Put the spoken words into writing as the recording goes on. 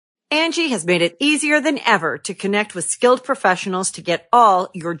Angie has made it easier than ever to connect with skilled professionals to get all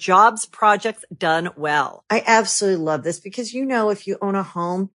your jobs projects done well. I absolutely love this because, if you own a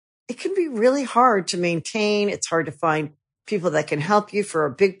home, it can be really hard to maintain. It's hard to find people that can help you for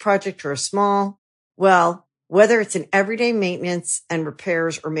a big project or a small. Well, whether it's in everyday maintenance and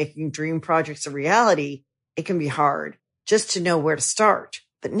repairs or making dream projects a reality, it can be hard just to know where to start.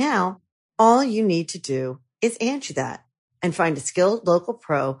 But now all you need to do is Angie that and find a skilled local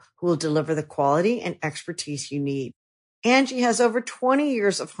pro who will deliver the quality and expertise you need. Angie has over 20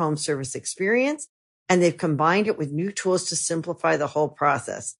 years of home service experience, and they've combined it with new tools to simplify the whole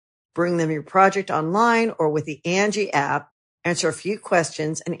process. Bring them your project online or with the Angie app, answer a few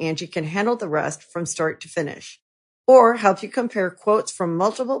questions, and Angie can handle the rest from start to finish. Or help you compare quotes from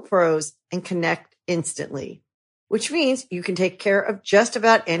multiple pros and connect instantly, which means you can take care of just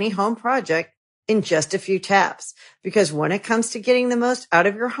about any home project in just a few taps. Because when it comes to getting the most out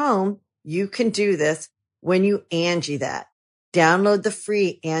of your home, you can do this when you Angie that. Download the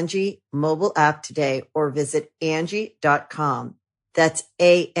free Angie mobile app today or visit Angie.com. That's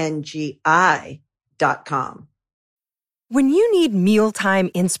ANGI.com. When you need mealtime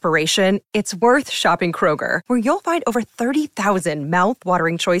inspiration, it's worth shopping Kroger, where you'll find over 30,000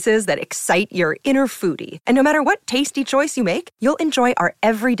 mouth-watering choices that excite your inner foodie. And no matter what tasty choice you make, you'll enjoy our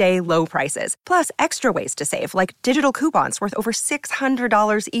everyday low prices, plus extra ways to save, like digital coupons worth over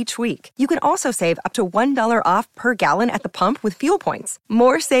 $600 each week. You can also save up to $1 off per gallon at the pump with fuel points.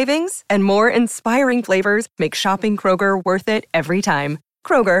 More savings and more inspiring flavors make shopping Kroger worth it every time.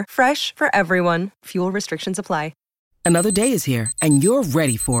 Kroger, fresh for everyone. Fuel restrictions apply. Another day is here, and you're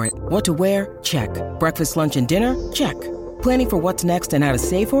ready for it. What to wear? Check. Breakfast, lunch, and dinner? Check. Planning for what's next and how to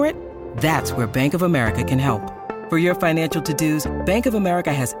save for it? That's where Bank of America can help. For your financial to-dos, Bank of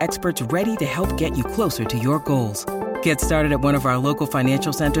America has experts ready to help get you closer to your goals. Get started at one of our local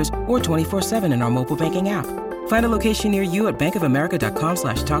financial centers or 24/7 in our mobile banking app. Find a location near you at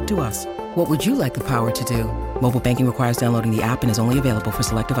bankofamerica.com/talktous. What would you like the power to do? Mobile banking requires downloading the app and is only available for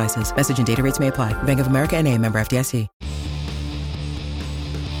select devices. Message and data rates may apply. Bank of America NA, member FDIC.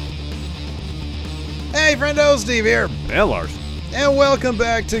 Hey, friendo, Steve here. And Lars. And welcome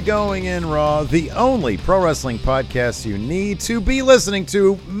back to Going In Raw, the only pro wrestling podcast you need to be listening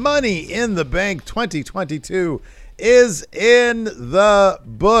to. Money in the Bank 2022 is in the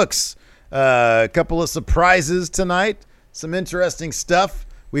books. A couple of surprises tonight. Some interesting stuff.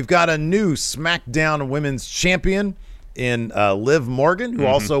 We've got a new SmackDown Women's Champion in Liv Morgan, who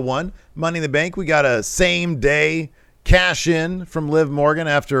also won Money in the Bank. We got a same-day cash-in from Liv Morgan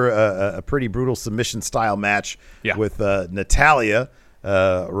after a pretty brutal submission-style match with Natalya,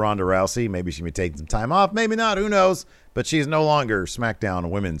 Ronda Rousey. Maybe she may take some time off. Maybe not. Who knows? But she's no longer SmackDown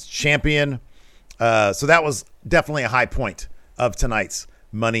Women's Champion. So that was definitely a high point of tonight's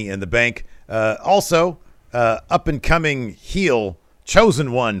Money in the Bank. Also, up-and-coming heel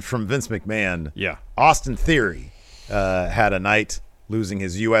chosen one from Vince McMahon. Yeah. Austin Theory had a night losing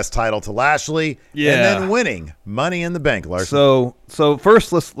his U.S. title to Lashley and then winning Money in the Bank, Larson. So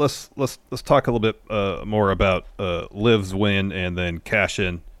first let's talk a little bit more about Liv's win and then cash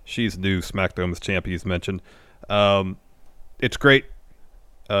in. She's new SmackDown's champion, as mentioned. It's great.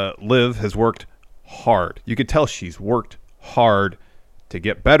 Liv has worked hard. You can tell she's worked hard to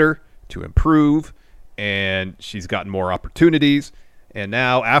get better, to improve, and she's gotten more opportunities. And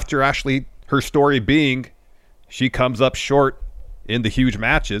now, after Ashley, her story being she comes up short in the huge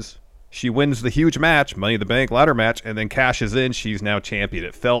matches, she wins the huge match, Money in the Bank ladder match, and then cashes in. She's now champion.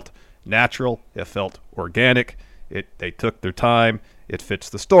 It felt natural. It felt organic. They took their time. It fits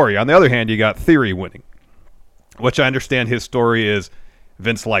the story. On the other hand, you got Theory winning, which I understand his story is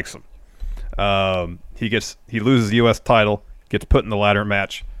Vince likes him. He loses the U.S. title, gets put in the ladder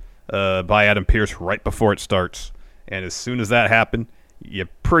match by Adam Pearce right before it starts. And as soon as that happened, you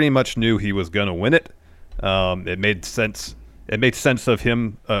pretty much knew he was going to win it. It made sense. It made sense of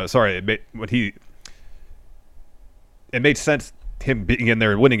him. It made sense him being in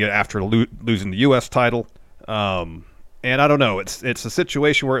there and winning it after losing the U.S. title. And I don't know. It's a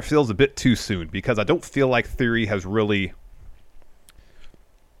situation where it feels a bit too soon because I don't feel like Theory has really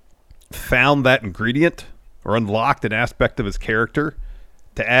found that ingredient or unlocked an aspect of his character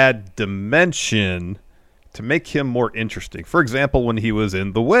to add dimension to make him more interesting. For example, when he was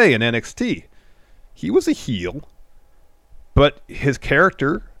in The Way in NXT, he was a heel, but his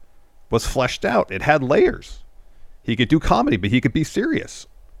character was fleshed out. It had layers. He could do comedy, but he could be serious.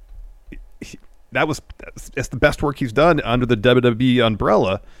 It's the best work he's done under the WWE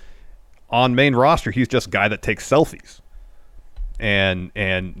umbrella. On main roster, he's just a guy that takes selfies. And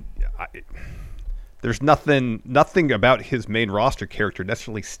there's nothing about his main roster character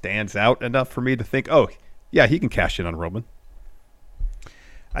necessarily stands out enough for me to think, oh, yeah, he can cash in on Roman.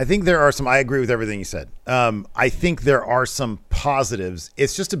 I think there are some. I agree with everything you said. I think there are some positives.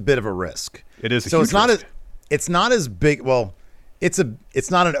 It's just a bit of a risk. It is. So it's not as big. Well, it's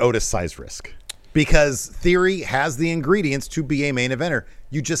not an Otis size risk because Theory has the ingredients to be a main eventer.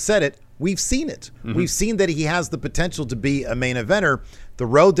 You just said it. We've seen it. Mm-hmm. We've seen that he has the potential to be a main eventer. The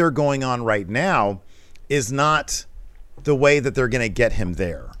road they're going on right now is not the way that they're going to get him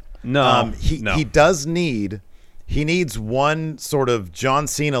there. No, he does need. He needs one sort of John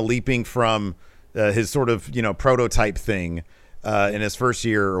Cena leaping from his sort of, prototype thing in his first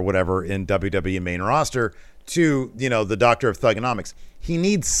year or whatever in WWE main roster to, the Doctor of Thugonomics. He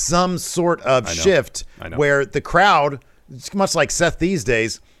needs some sort of shift where the crowd, it's much like Seth these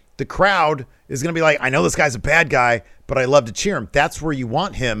days, the crowd is going to be like, I know this guy's a bad guy, but I love to cheer him. That's where you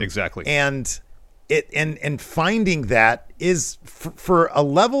want him. Exactly. And finding that is for a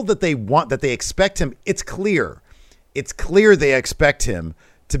level that they want, that they expect him. It's clear they expect him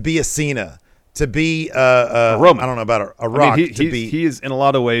to be a Cena, to be a Roman. I don't know about a Rock. He is in a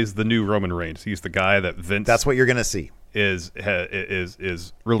lot of ways the new Roman Reigns. He's the guy that Vince. That's what you're going to see. Is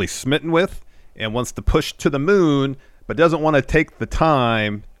really smitten with and wants to push to the moon, but doesn't want to take the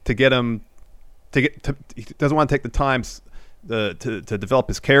time to get him he doesn't want to take the time to develop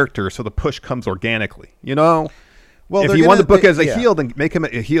his character, so the push comes organically. Well, if you want to book as a heel, then make him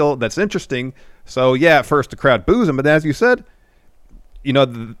a heel that's interesting. So yeah, at first the crowd boos him, but as you said,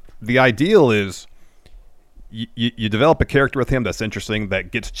 the ideal is you develop a character with him that's interesting,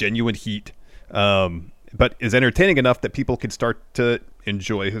 that gets genuine heat, but is entertaining enough that people can start to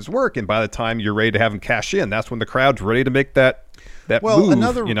enjoy his work. And by the time you're ready to have him cash in, that's when the crowd's ready to make that move.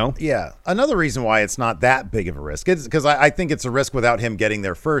 Another reason why it's not that big of a risk is because I think it's a risk without him getting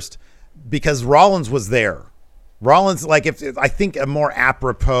there first, because Rollins was there. Rollins, if I think a more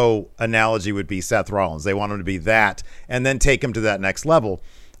apropos analogy would be Seth Rollins. They want him to be that and then take him to that next level.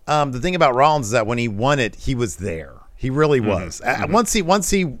 The thing about Rollins is that when he won it, he was there. He really was. Mm-hmm.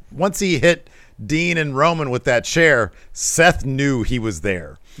 Once he hit Dean and Roman with that chair, Seth knew he was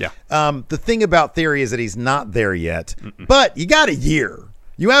there. Yeah. The thing about Theory is that he's not there yet, but you got a year.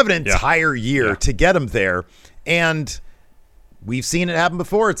 You have an entire year to get him there, and we've seen it happen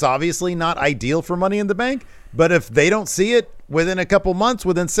before. It's obviously not ideal for Money in the Bank, but if they don't see it within a couple months,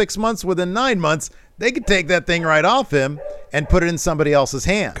 within 6 months, within 9 months, they could take that thing right off him and put it in somebody else's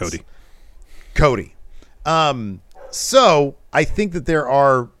hands. Cody. So I think that there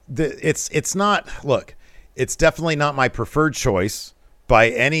are. It's not. Look, it's definitely not my preferred choice by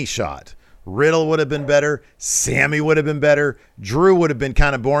any shot. Riddle would have been better. Sammy would have been better. Drew would have been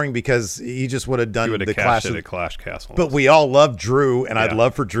kind of boring because he just would have done the Clash at Clash Castle. But we all love Drew, and I'd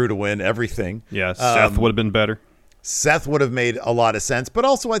love for Drew to win everything. Yeah, Seth would have been better. Seth would have made a lot of sense, but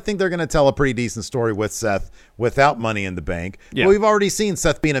also I think they're going to tell a pretty decent story with Seth without Money in the Bank. Yeah. But we've already seen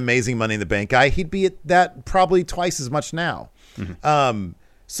Seth be an amazing Money in the Bank guy. He'd be at that probably twice as much now. Mm-hmm.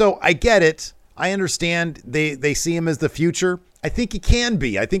 So I get it. I understand they see him as the future. I think he can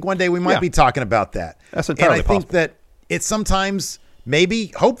be. I think one day we might be talking about that. That's entirely possible. And I think that it's sometimes,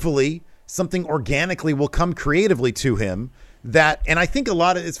 maybe, hopefully, something organically will come creatively to him. And I think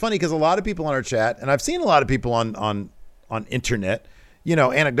it's funny because a lot of people on our chat, and I've seen a lot of people on internet,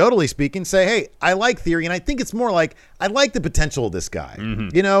 anecdotally speaking, say, hey, I like Theory. And I think it's more like, I like the potential of this guy.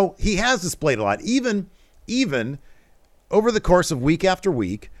 Mm-hmm. He has displayed a lot, even over the course of week after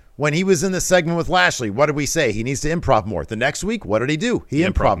week. When he was in the segment with Lashley, what did we say? He needs to improv more. The next week, what did he do? He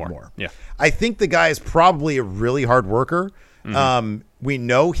improv more. Yeah. I think the guy is probably a really hard worker. Mm-hmm. We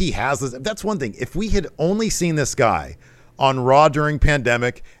know he has this. That's one thing. If we had only seen this guy on Raw during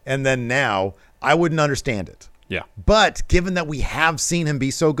pandemic and then now, I wouldn't understand it. Yeah. But given that we have seen him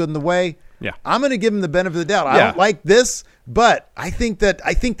be so good in the way, I'm going to give him the benefit of the doubt. Yeah. I don't like this, but I think that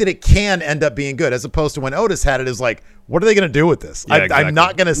it can end up being good, as opposed to when Otis had it. Is like, what are they going to do with this? Yeah, exactly. I'm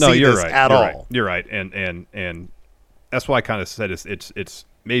not going to see this at all. You're right, and that's why I kind of said it's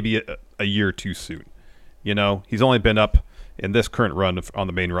maybe a year too soon. He's only been up in this current run on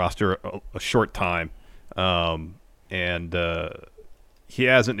the main roster a short time, and he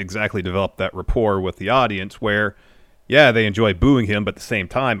hasn't exactly developed that rapport with the audience where, they enjoy booing him, but at the same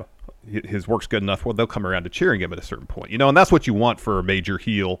time, his work's good enough. Well, they'll come around to cheering him at a certain point, and that's what you want for a major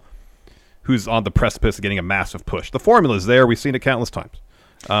heel who's on the precipice of getting a massive push. The formula is there. We've seen it countless times.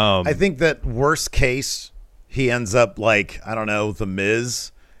 I think that worst case, he ends up like, I don't know, The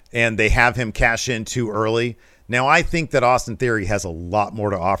Miz, and they have him cash in too early. Now, I think that Austin Theory has a lot more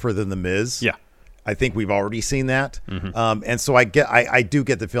to offer than The Miz. Yeah. I think we've already seen that. And so I do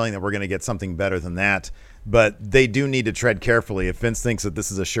get the feeling that we're going to get something better than that. But they do need to tread carefully. If Vince thinks that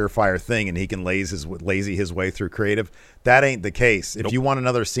this is a surefire thing and he can lazy his way through creative, that ain't the case. If you want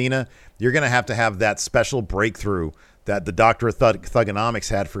another Cena, you're going to have that special breakthrough that the Doctor of Thugonomics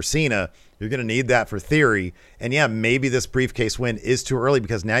had for Cena. You're going to need that for Theory. And yeah, maybe this briefcase win is too early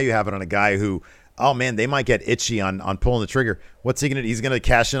because now you have it on a guy who, oh man, they might get itchy on pulling the trigger. What's he going to do? He's going to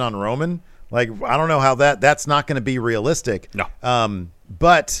cash in on Roman? Like, I don't know how that's not going to be realistic. No. So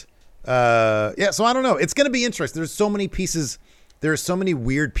I don't know. It's going to be interesting. There's so many pieces. There are so many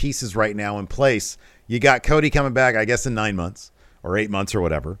weird pieces right now in place. You got Cody coming back, I guess, in 9 months or 8 months or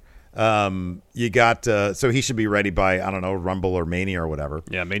whatever. You got so he should be ready by, I don't know, Rumble or Mania or whatever.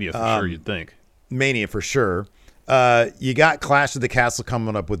 Yeah, Mania for sure, you'd think. Mania for sure. You got Clash of the Castle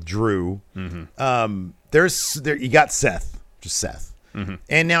coming up with Drew. You got Seth, just Seth.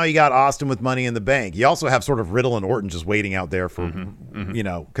 And now you got Austin with Money in the Bank. You also have sort of Riddle and Orton just waiting out there for,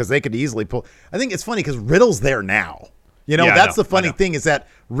 because they could easily pull. I think it's funny because Riddle's there now. That's the funny thing is that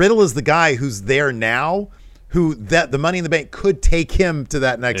Riddle is the guy who's there now, who the Money in the Bank could take him to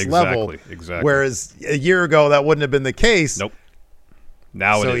that next level. Exactly. Whereas a year ago, that wouldn't have been the case. Nope.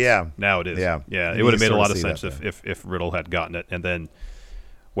 Now it is. Yeah. Now it is. Yeah. It would have made a lot of sense if Riddle had gotten it. And then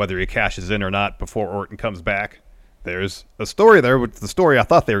whether he cashes in or not before Orton comes back, there's a story there, which the story I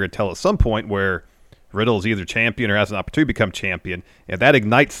thought they were going to tell at some point where Riddle is either champion or has an opportunity to become champion, and that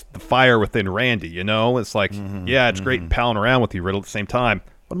ignites the fire within Randy, It's like, it's great palling around with you, Riddle, at the same time.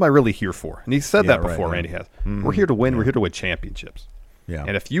 What am I really here for? And he said that before, Randy has. We're here to win. We're here to win championships. Yeah.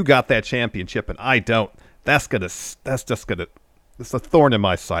 And if you got that championship and I don't, it's a thorn in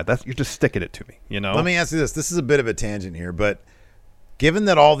my side. You're just sticking it to me, Let me ask you this. This is a bit of a tangent here, but given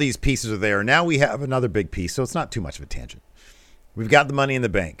that all these pieces are there, now we have another big piece, so it's not too much of a tangent. We've got the Money in the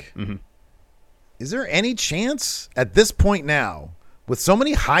Bank. Is there any chance at this point now, with so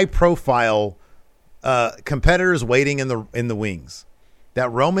many high-profile competitors waiting in the wings, that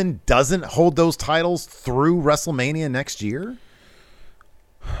Roman doesn't hold those titles through WrestleMania next year?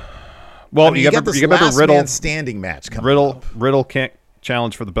 Well, you got this last Riddle man standing match coming up. Riddle can't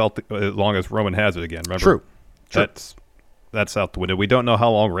challenge for the belt as long as Roman has it again. Remember? True. That's out the window. We don't know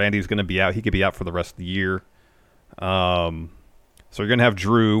how long Randy's going to be out. He could be out for the rest of the year. So you're going to have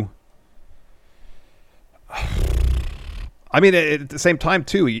Drew. I mean, at the same time,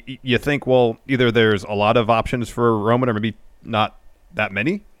 too, you think, well, either there's a lot of options for Roman or maybe not that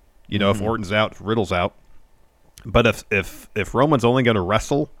many. If Orton's out, if Riddle's out. But if Roman's only going to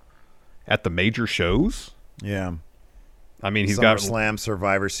wrestle at the major shows. Yeah. I mean, he's SummerSlam,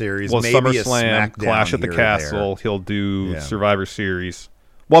 Survivor Series, well, maybe SummerSlam, Clash at the here Castle. He'll do Survivor Series.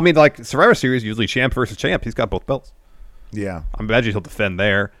 Well, I mean, like Survivor Series, usually champ versus champ. He's got both belts. Yeah, I imagine he'll defend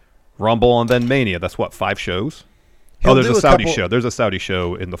there. Rumble and then Mania. That's what, 5 shows? There's a Saudi show. There's a Saudi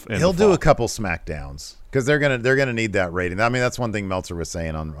show in the. He'll do a couple SmackDowns because they're gonna need that rating. I mean, that's one thing Meltzer was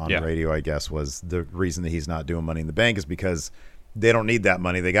saying on radio. I guess was the reason that he's not doing Money in the Bank is because they don't need that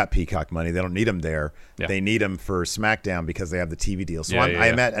money. They got Peacock money. They don't need him there. Yeah. They need him for SmackDown because they have the TV deal. So I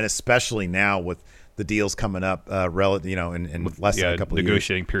imagine, and especially now with the deals coming up, in less than a couple of years.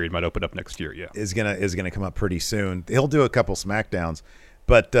 Negotiating period might open up next year. Yeah, is gonna come up pretty soon. He'll do a couple SmackDowns,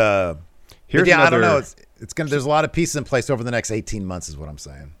 but I don't know. It's gonna. There's a lot of pieces in place over the next 18 months, is what I'm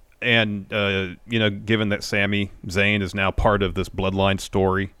saying. And given that Sami Zayn is now part of this bloodline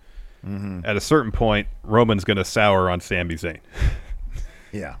story. At a certain point, Roman's going to sour on Sami Zayn.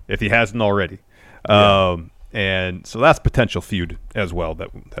 Yeah. If he hasn't already. And so that's potential feud as well that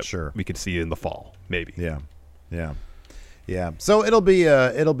sure. we could see in the fall, maybe. Yeah. So it'll be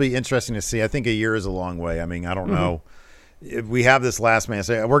interesting to see. I think a year is a long way. I mean, I don't know. If we have this last man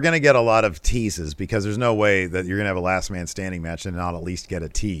standing, we're going to get a lot of teases because there's no way that you're going to have a last man standing match and not at least get a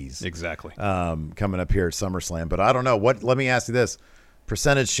tease. Exactly. Coming up here at SummerSlam. But I don't know. Let me ask you this.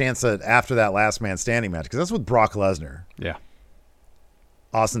 Percentage chance that after that last man standing match, because that's with Brock Lesnar. Yeah.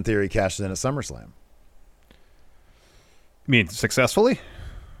 Austin Theory cashed in at SummerSlam. You mean successfully?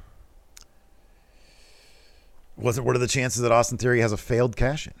 What are the chances that Austin Theory has a failed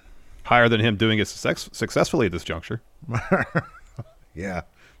cash in? Higher than him doing it successfully at this juncture. Yeah.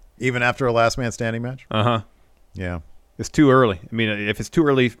 Even after a last man standing match? Uh-huh. Yeah. It's too early. I mean, if it's too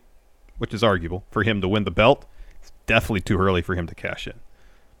early, which is arguable, for him to win the belt, it's definitely too early for him to cash in.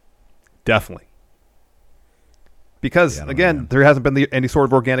 Definitely. Because, again, there hasn't been any sort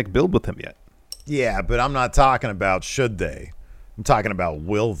of organic build with him yet. Yeah, but I'm not talking about should they. I'm talking about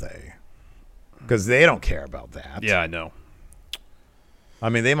will they. Because they don't care about that. Yeah, I know. I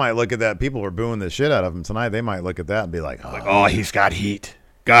mean, they might look at that. People were booing the shit out of him tonight. They might look at that and be like, oh, he's got heat.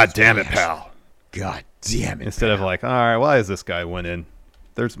 God damn it, pal. God damn it. Instead of like, all right, why is this guy winning?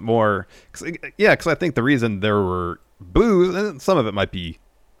 There's more. Because I think the reason there were boos, and some of it might be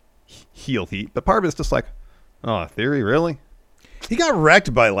heel heat, but part of it's just like, oh, Theory, really? He got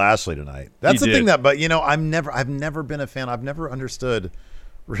wrecked by Lashley tonight. That's He the thing did. that, but you know, I've never been a fan. I've never understood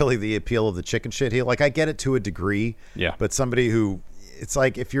really the appeal of the chicken shit heel. Like, I get it to a degree. Yeah. But somebody who, it's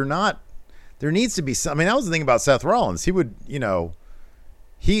like, if you're not, there needs to be some, I mean, that was the thing about Seth Rollins. He would, you know,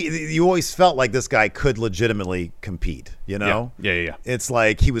 you always felt like this guy could legitimately compete, you know? Yeah. It's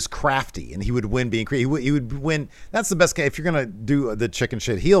like he was crafty and he would win being crafty. He would win. That's the best guy. If you're going to do the chicken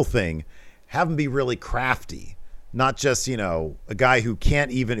shit heel thing, have him be really crafty. Not just, you know, a guy who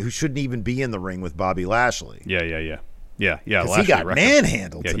shouldn't even be in the ring with Bobby Lashley. Yeah. Because he got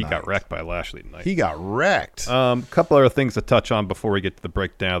manhandled Yeah, tonight. he got wrecked by Lashley tonight. He got wrecked. Couple other things to touch on before we get to the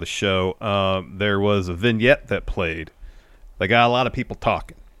breakdown of the show. There was a vignette that played that got a lot of people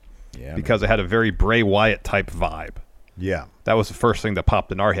talking. Yeah, because it had a very Bray Wyatt type vibe. Yeah. That was the first thing that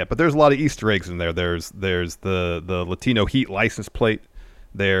popped in our head. But there's a lot of Easter eggs in there. There's the Latino Heat license plate.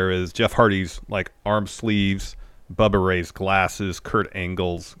 There is Jeff Hardy's like arm sleeves, Bubba Ray's glasses, Kurt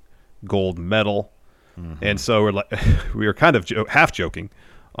Angle's gold medal. Mm-hmm. And so we were kind of half joking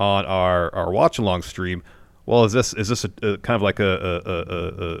on our watch along stream. Well, is this a kind of like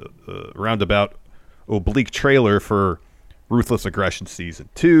a roundabout oblique trailer for Ruthless Aggression Season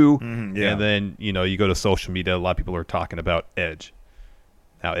 2? Mm-hmm, yeah. And then, you know, you go to social media, a lot of people are talking about Edge.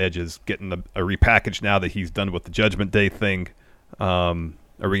 Now Edge is getting a repackage now that he's done with the Judgment Day thing. Are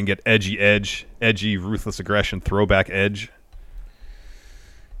we going to get edgy Ruthless Aggression throwback Edge?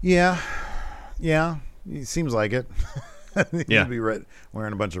 Yeah. It seems like it. Yeah. He'd be wearing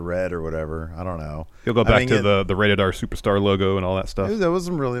a bunch of red or whatever. I don't know. He'll go back to the Rated R Superstar logo and all that stuff. There was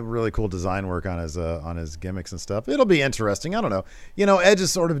some really cool design work on his gimmicks and stuff. It'll be interesting. I don't know. You know, Edge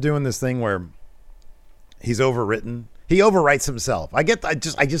is sort of doing this thing where he's overwritten. He overwrites himself. I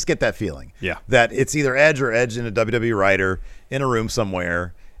just get that feeling. Yeah. That it's either Edge or Edge and a WWE writer in a room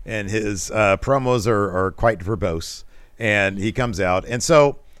somewhere, and his promos are quite verbose, and he comes out, and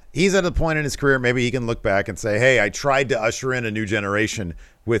so he's at a point in his career maybe he can look back and say, hey, I tried to usher in a new generation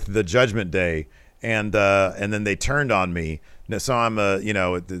with the Judgment Day, and then they turned on me. So I'm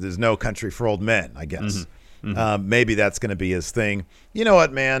there's no country for old men, I guess. Mm-hmm. Mm-hmm. Maybe that's going to be his thing. You know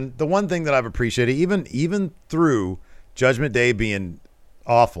what, man? The one thing that I've appreciated, even through Judgment Day being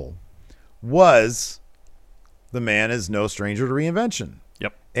awful, was the man is no stranger to reinvention.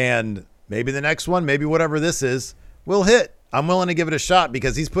 Yep. And maybe the next one, maybe whatever this is, will hit. I'm willing to give it a shot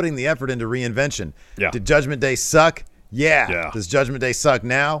because he's putting the effort into reinvention. Yeah. Did Judgment Day suck? Yeah. Does Judgment Day suck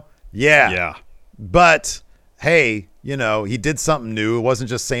now? Yeah. But, hey, you know, he did something new. It wasn't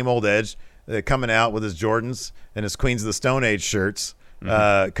just same old Edge coming out with his Jordans and his Queens of the Stone Age shirts,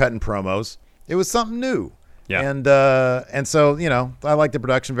 cutting promos. It was something new. Yeah. And so, you know, I like the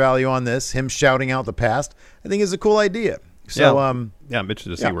production value on this. Him shouting out the past, I think is a cool idea. So, I'm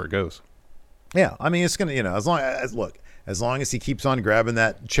interested to see where it goes. Yeah. I mean, it's going to, you know, as long as he keeps on grabbing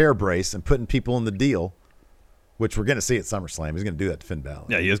that chair brace and putting people in the deal, which we're going to see at SummerSlam. He's going to do that to Finn Balor.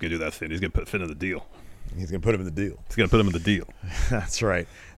 Yeah, he is going to do that, Finn. He's going to put Finn in the deal. He's going to put him in the deal. He's going to put him in the deal. That's right.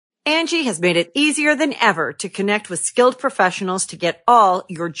 Angie has made it easier than ever to connect with skilled professionals to get all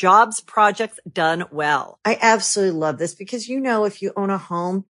your jobs projects done well. I absolutely love this because, you know, if you own a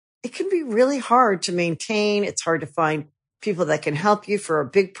home, it can be really hard to maintain. It's hard to find people that can help you for a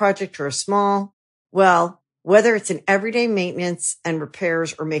big project or a small. Well, whether it's in everyday maintenance and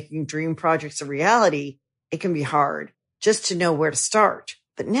repairs or making dream projects a reality, it can be hard just to know where to start.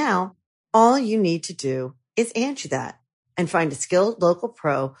 But now all you need to do is Angie that and find a skilled local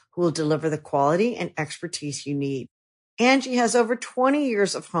pro who will deliver the quality and expertise you need. Angie has over 20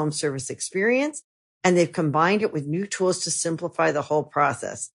 years of home service experience, and they've combined it with new tools to simplify the whole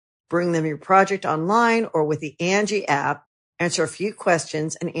process. Bring them your project online or with the Angie app, answer a few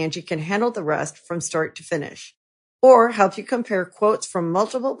questions, and Angie can handle the rest from start to finish. Or help you compare quotes from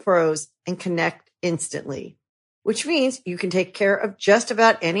multiple pros and connect instantly, which means you can take care of just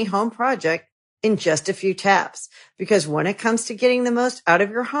about any home project in just a few taps. Because when it comes to getting the most out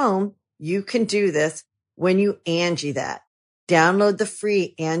of your home, you can do this when you Angie that. Download the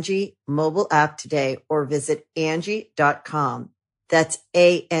free Angie mobile app today or visit Angie.com. That's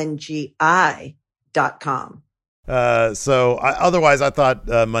ANGI.com. Otherwise, I thought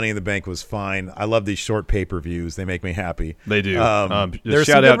Money in the Bank was fine. I love these short pay-per-views. They make me happy. They do. There's shout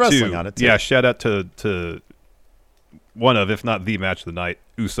some good out wrestling to, on it, too. Yeah, shout out to one of, if not the match of the night,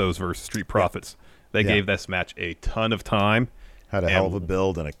 Usos versus Street Profits. They gave this match a ton of time. Had a hell of a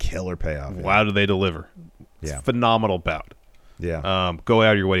build and a killer payoff. Wow, did they deliver? It's a phenomenal bout. Yeah. Go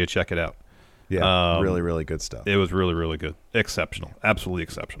out of your way to check it out. Yeah, really, really good stuff. It was really, really good. Exceptional. Absolutely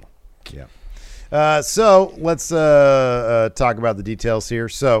exceptional. Yeah. So let's talk about the details here.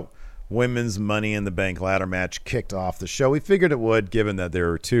 So women's Money in the Bank ladder match kicked off the show. We figured it would, given that there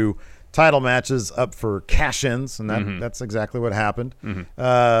were 2 title matches up for cash-ins, and that's exactly what happened.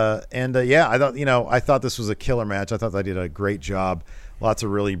 I thought this was a killer match. I thought they did a great job. Lots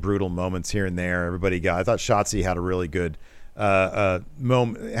of really brutal moments here and there. I thought Shotzi had a really good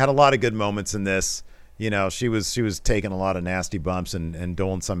moment. Had a lot of good moments in this. She was taking a lot of nasty bumps and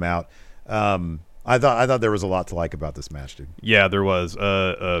doling some out. I thought there was a lot to like about this match, dude. Yeah, there was.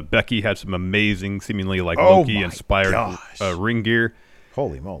 Becky had some amazing, seemingly Loki-inspired ring gear.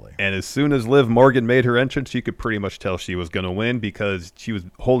 Holy moly. And as soon as Liv Morgan made her entrance, you could pretty much tell she was going to win because she was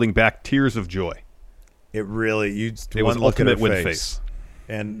holding back tears of joy. It really, it was ultimate win face.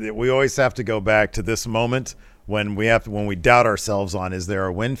 And we always have to go back to this moment when we doubt ourselves on, is there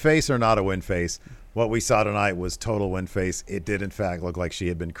a win face or not a win face? What we saw tonight was total win face. It did, in fact, look like she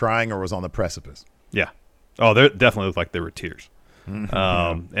had been crying or was on the precipice. Yeah. Oh, there definitely looked like there were tears.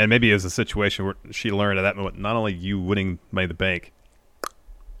 And maybe it was a situation where she learned at that moment, not only you winning Money in the Bank,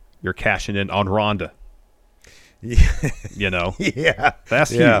 you're cashing in on Ronda. Yeah. Yeah. That's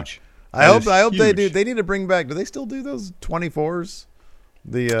huge. I hope they do. They need to bring back. Do they still do those 24s?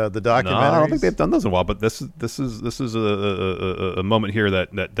 The documentaries. No, I don't think they've done those in a while. But this is a moment here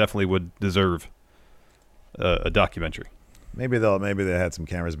that definitely would deserve a documentary. Maybe they had some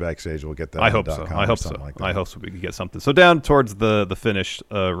cameras backstage. We'll get that. I hope so. I hope so. I hope so. We could get something. So down towards the finish,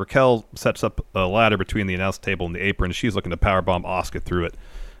 Raquel sets up a ladder between the announce table and the apron. She's looking to powerbomb Asuka through it.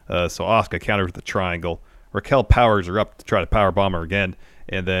 So Asuka counters with the triangle. Raquel powers her up to try to powerbomb her again.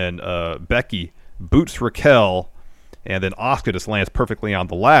 And then Becky boots Raquel. And then Asuka just lands perfectly on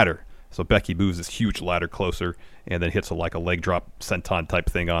the ladder. So Becky moves this huge ladder closer and then hits a leg drop senton type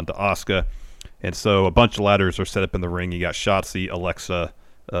thing onto Asuka. And so a bunch of ladders are set up in the ring. You got Shotzi, Alexa,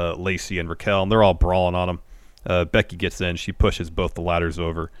 Lacey, and Raquel. And they're all brawling on them. Becky gets in. She pushes both the ladders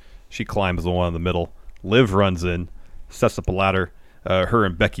over. She climbs the one in the middle. Liv runs in, sets up a ladder. Her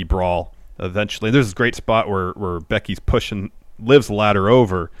and Becky brawl. Eventually, there's this great spot where Becky's pushing Liv's ladder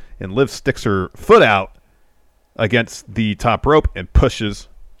over, and Liv sticks her foot out against the top rope and pushes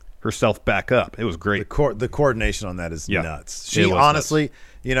herself back up. It was great. The coordination on that is nuts. She honestly,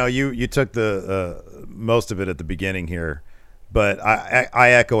 nuts. You took the most of it at the beginning here, but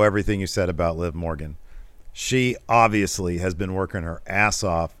I echo everything you said about Liv Morgan. She obviously has been working her ass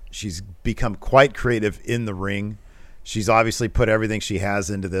off. She's become quite creative in the ring. She's obviously put everything she has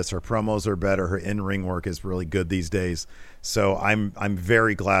into this. Her promos are better. Her in-ring work is really good these days. So I'm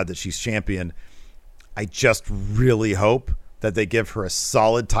very glad that she's champion. I just really hope that they give her a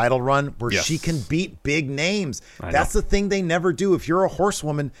solid title run where she can beat big names. That's the thing they never do. If you're a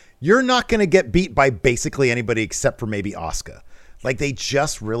horsewoman, you're not going to get beat by basically anybody except for maybe Asuka. Like they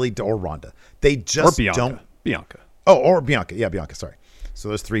just really, or Ronda. They just don't. Bianca. Oh, or Bianca. Yeah, Bianca. Sorry. So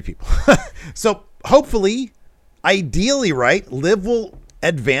there's 3 people. So hopefully, ideally, right, Liv will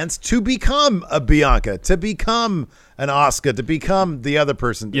advance to become a Bianca, to become an Asuka, to become the other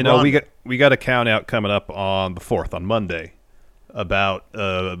person. We got a count out coming up on the 4th, on Monday, about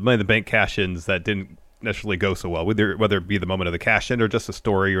Money in the Bank cash-ins that didn't necessarily go so well, whether it be the moment of the cash-in or just the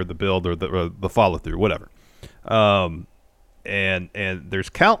story or the build or the follow-through, whatever. And there's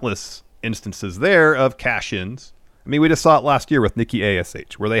countless instances there of cash-ins. I mean, we just saw it last year with Nikki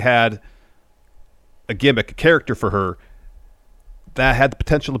ASH, where they had a gimmick, a character for her that had the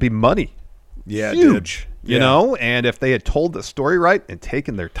potential to be money. Yeah, huge, you know? And if they had told the story right and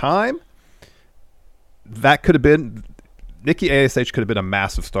taken their time, that could have been... Nikki ASH could have been a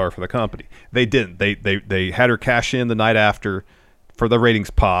massive star for the company. They didn't. They had her cash in the night after for the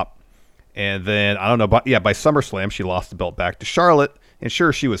ratings pop. And then, I don't know, by SummerSlam, she lost the belt back to Charlotte. And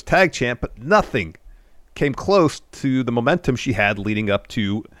sure, she was tag champ, but nothing came close to the momentum she had leading up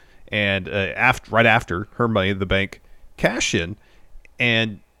to and right after her Money in the Bank cash in.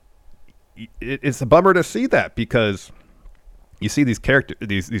 And it's a bummer to see that because you see these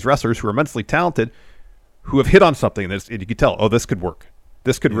these wrestlers who are immensely talented who have hit on something and you can tell, oh, this could work.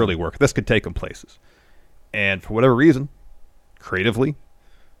 This could really work. This could take them places. And for whatever reason, creatively,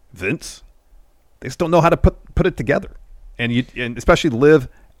 Vince, they just don't know how to put it together. And especially Liv,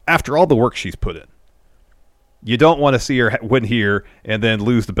 after all the work she's put in. You don't want to see her win here and then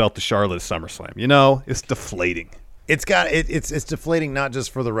lose the belt to Charlotte at SummerSlam. It's deflating. It's deflating not just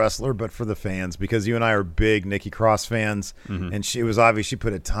for the wrestler but for the fans because you and I are big Nikki Cross fans, and she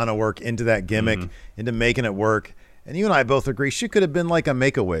put a ton of work into that gimmick, into making it work. And you and I both agree she could have been like a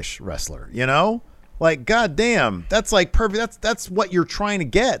Make-A-Wish wrestler, Like, goddamn, that's like perfect. That's what you're trying to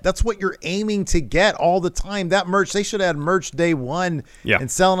get. That's what you're aiming to get all the time. That merch, they should have had merch day one and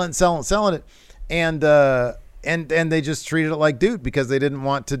selling it. And they just treated it like dude because they didn't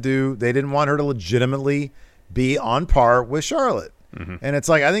want her to legitimately be on par with Charlotte. Mm-hmm. And it's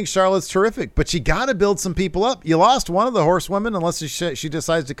like, I think Charlotte's terrific, but you got to build some people up. You lost one of the horsewomen unless she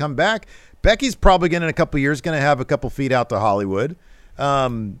decides to come back. Becky's probably in a couple years going to have a couple feet out to Hollywood.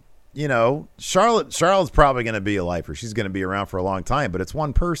 Charlotte's probably going to be a lifer. She's going to be around for a long time, but it's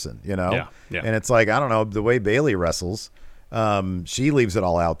one person, Yeah. And it's like, I don't know, the way Bayley wrestles, she leaves it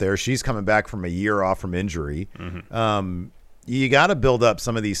all out there. She's coming back from a year off from injury. Mm-hmm. You got to build up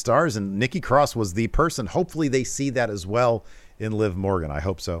some of these stars, and Nikki Cross was the person. Hopefully they see that as well in Liv Morgan. I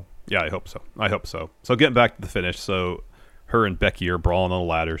hope so. Yeah, I hope so. So getting back to the finish, so her and Becky are brawling on the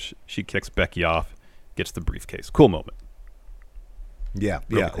ladders. She kicks Becky off, gets the briefcase. Cool moment. Yeah,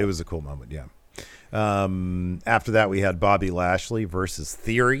 really cool. It was a cool moment, yeah. After that, we had Bobby Lashley versus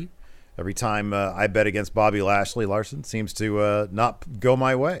Theory. Every time I bet against Bobby Lashley, Larson seems to not go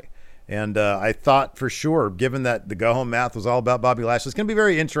my way. And I thought for sure, given that the go-home math was all about Bobby Lashley, it's going to be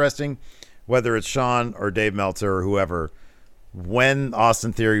very interesting, whether it's Sean or Dave Meltzer or whoever, when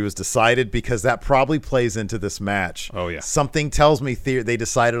Austin Theory was decided, because that probably plays into this match. Oh, yeah. Something tells me they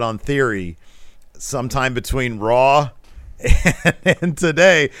decided on Theory sometime between Raw and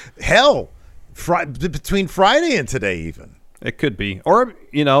today. Hell, between Friday and today even. It could be. Or,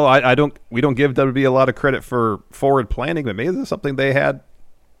 we don't give WWE a lot of credit for forward planning, but maybe this is something they had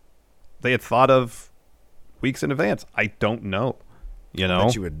thought of weeks in advance. I don't know. I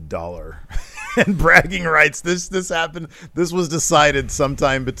bet you $1 and bragging rights. This happened. This was decided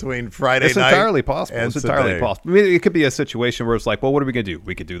sometime between Friday night. It's entirely possible. It's entirely possible. I mean, it could be a situation where it's like, well, what are we going to do?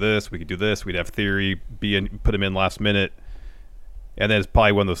 We could do this. We could do this. We'd have Theory put him in last minute. And then it's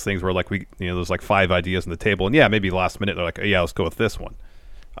probably one of those things where like there's like 5 ideas on the table, and maybe last minute they're like, oh, yeah, let's go with this one.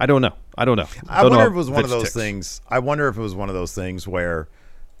 I don't know. I wonder if it was one of those things. I wonder if it was one of those things where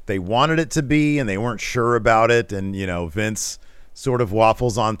they wanted it to be and they weren't sure about it, and Vince sort of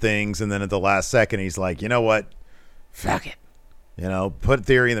waffles on things, and then at the last second he's like, you know what, fuck it, put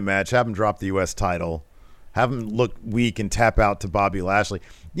Theory in the match, have him drop the U.S. title, have him look weak and tap out to Bobby Lashley.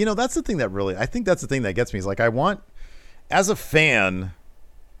 That's the thing I think that's the thing that gets me, is like, I want, as a fan,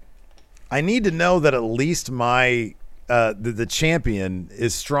 I need to know that at least my the champion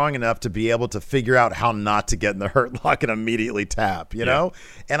is strong enough to be able to figure out how not to get in the Hurt Lock and immediately tap, know?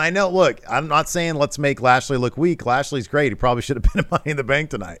 And I know, look, I'm not saying let's make Lashley look weak. Lashley's great. He probably should have been in Money in the Bank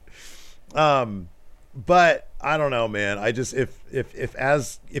tonight. But I don't know, man. I just,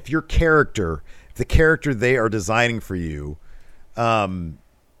 if your character, the character they are designing for you,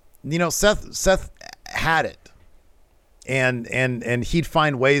 Seth had it. And he'd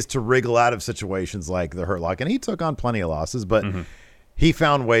find ways to wriggle out of situations like the Hurt Lock, and he took on plenty of losses, but he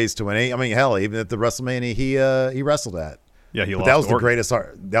found ways to win. I mean, hell, even at the WrestleMania he wrestled at. Yeah, he lost. That was the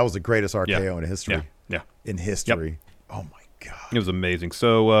greatest RKO in history. Yeah. In history. Yep. Oh my God, it was amazing.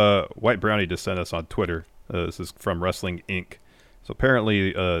 So White Brownie just sent us on Twitter. This is from Wrestling Inc. So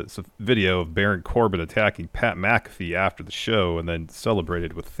apparently, it's a video of Baron Corbin attacking Pat McAfee after the show, and then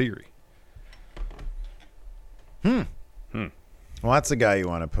celebrated with Theory. Well, that's the guy you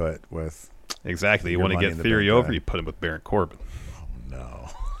want to put with. Exactly. You want to get Theory over, you put him with Baron Corbin.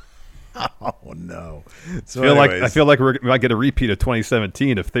 Oh, no. So I feel like we might get a repeat of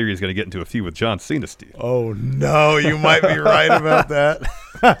 2017 if Theory is going to get into a feud with John Cena, Steve. Oh, no. You might be right about that.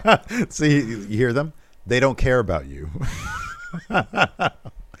 See, you hear them? They don't care about you.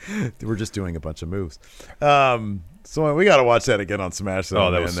 We're just doing a bunch of moves. So we got to watch that again on Smash.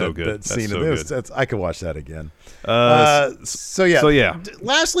 That was so good. That scene of this. I could watch that again. So yeah,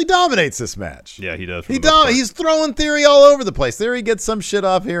 Lashley dominates this match. Yeah, he does. He's throwing Theory all over the place. Theory gets some shit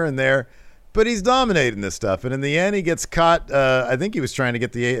off here and there, but he's dominating this stuff. And in the end, he gets caught. I think he was trying to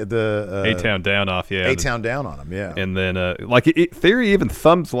get the A-Town down off. Yeah, A-Town down on him. Yeah, and then Theory even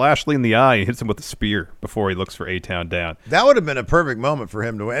thumbs Lashley in the eye and hits him with a spear before he looks for A-Town down. That would have been a perfect moment for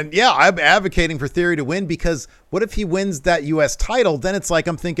him to win. And yeah, I'm advocating for Theory to win, because what if he wins that U.S. title? Then it's like,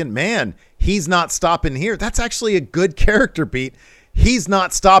 I'm thinking, man, he's not stopping here. That's actually a good character beat. He's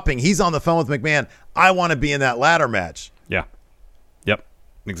not stopping. He's on the phone with McMahon. I want to be in that ladder match. Yeah. Yep.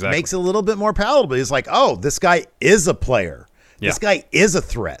 Exactly. Makes it a little bit more palatable. He's like, oh, this guy is a player. Yeah. This guy is a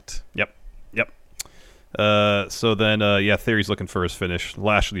threat. Yep. So then, Theory's looking for his finish.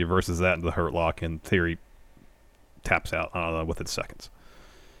 Lashley reverses that into the Hurt Lock, and Theory taps out within seconds.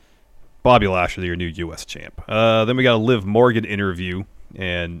 Bobby Lashley, your new U.S. champ. Then we got a Liv Morgan interview,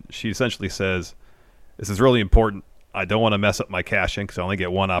 and she essentially says, this is really important. I don't want to mess up my cash-in because I only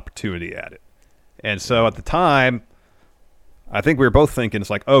get one opportunity at it. And so at the time, I think we were both thinking it's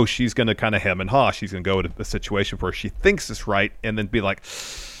like, oh, she's going to kind of hem and haw. She's going to go to a situation where she thinks it's right and then be like,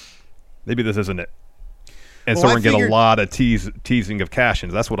 maybe this isn't it. And so we're going to get a lot of teasing of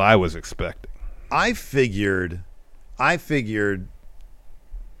cash-ins. That's what I was expecting. I figured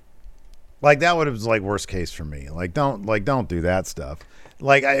like that would have been like worst case for me. Like don't do that stuff.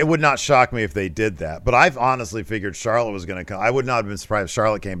 Like it would not shock me if they did that. But I've honestly figured Charlotte was going to come. I would not have been surprised if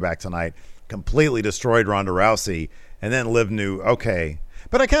Charlotte came back tonight, completely destroyed Ronda Rousey, and then Liv knew, okay.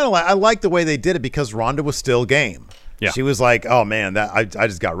 But I like the way they did it because Ronda was still game. Yeah. She was like, oh, man, that I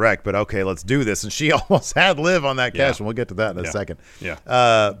just got wrecked, but okay, let's do this. And she almost had Liv on that cash, and we'll get to that in a second. Yeah.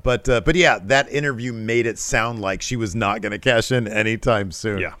 But yeah, that interview made it sound like she was not going to cash in anytime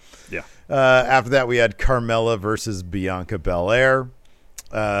soon. Yeah, yeah. After that, we had Carmella versus Bianca Belair.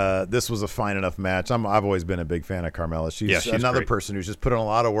 This was a fine enough match. I've always been a big fan of Carmella. She's another great person who's just put in a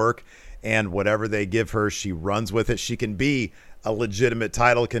lot of work, and whatever they give her, she runs with it. She can be a legitimate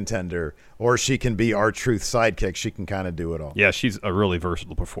title contender, or she can be R-Truth sidekick. She can kind of do it all. Yeah, she's a really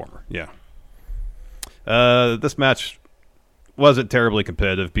versatile performer. Yeah. This match wasn't terribly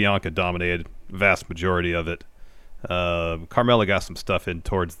competitive. Bianca dominated vast majority of it. Carmella got some stuff in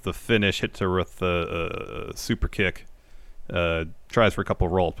towards the finish, hits her with a super kick, tries for a couple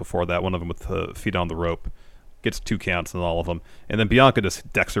of rolls before that, one of them with feet on the rope, gets 2 counts in all of them, and then Bianca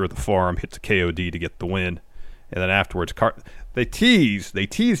just decks her with the forearm, hits a KOD to get the win. And then afterwards, they tease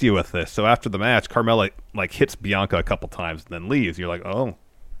you with this. So after the match, Carmella like hits Bianca a couple times and then leaves. You're like, oh,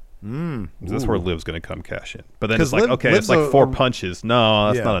 is this where Liv's going to come cash in? But then it's like, okay, Liv's it's like 4 punches. No,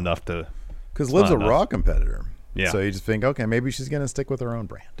 that's not enough to. Because Liv's a Raw competitor. Yeah. So you just think, okay, maybe she's going to stick with her own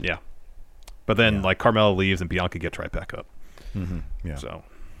brand. Yeah. But then like Carmella leaves and Bianca gets right back up. Mm-hmm. Yeah. So.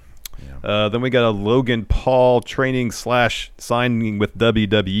 Yeah. Then we got a Logan Paul training / signing with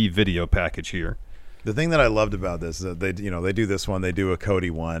WWE video package here. The thing that I loved about this is that they do this one, they do a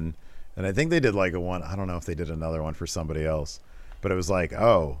Cody one, and I think they did like a one. I don't know if they did another one for somebody else, but it was like,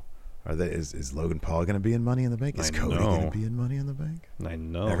 oh, is Logan Paul going to be in Money in the Bank? Is Cody going to be in Money in the Bank? I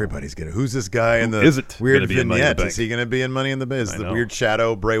know everybody's gonna. Who's this guy in the weird vignette? Is he going to be in Money in the Bank? Is the weird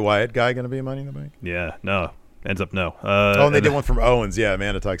shadow Bray Wyatt guy going to be in Money in the Bank? Yeah, no. Ends up no. And they did one from Owens. Yeah,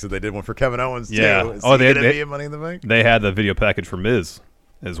 Amanda talks that they did one for Kevin Owens too. Yeah. Is he going to be in Money in the Bank? They had the video package for Miz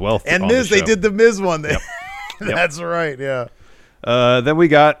as well. And Miz, they did the Miz one. Yep. That's right, yeah. Then we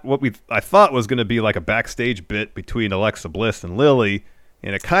got what I thought was going to be like a backstage bit between Alexa Bliss and Lily,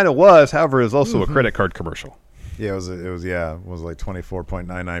 and it kind of was. However, it was also a credit card commercial. Yeah, it was like 24.99%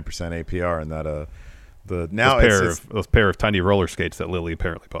 APR, and that those pair of tiny roller skates that Lily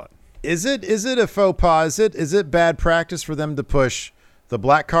apparently bought. Is it a faux pas? Is it bad practice for them to push the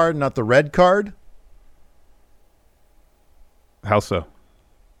black card, not the red card? How so?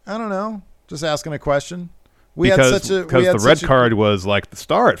 I don't know. Just asking a question. Because the red card was like the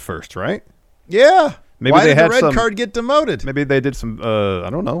star at first, right? Yeah. Maybe Why did the red card get demoted? Maybe they did some. I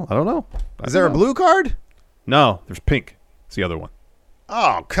don't know. Is there a blue card? No, there's pink. It's the other one.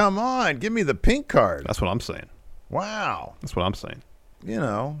 Oh, come on! Give me the pink card. That's what I'm saying. Wow. That's what I'm saying.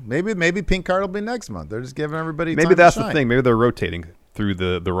 Maybe pink card will be next month. They're just giving everybody. Maybe that's the thing. Maybe they're rotating through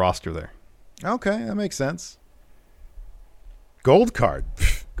the roster there. Okay, that makes sense. Gold card.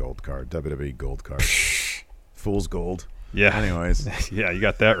 Gold card. WWE gold card. Fool's gold. Yeah. Anyways. Yeah, you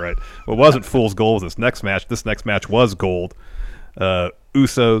got that right. Well, it wasn't fool's gold this next match. This next match was gold.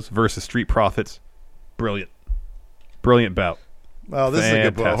 Usos versus Street Profits. Brilliant bout. Well, this is a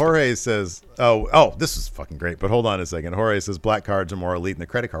good bout. Jorge says, oh, this is fucking great. But hold on a second. Jorge says black cards are more elite than the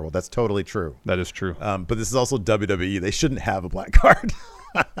credit card. Well, that's totally true. That is true. But this is also WWE. They shouldn't have a black card.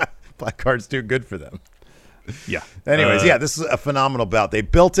 Black card's too good for them. Yeah. Anyways, this is a phenomenal bout. They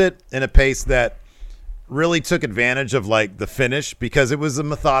built it in a pace that really took advantage of like the finish because it was a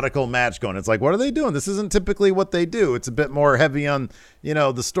methodical match going. It's like, what are they doing? This isn't typically what they do. It's a bit more heavy on,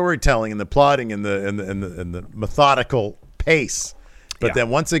 the storytelling and the plotting and the methodical pace. But then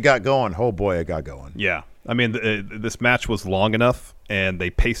once it got going, oh boy, it got going. Yeah. I mean, this match was long enough and they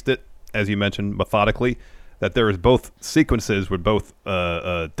paced it, as you mentioned, methodically, that there was both sequences where both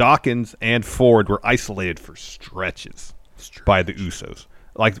Dawkins and Ford were isolated for stretches by the Usos.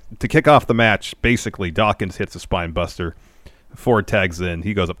 Like, to kick off the match, basically, Dawkins hits a spine buster. Ford tags in.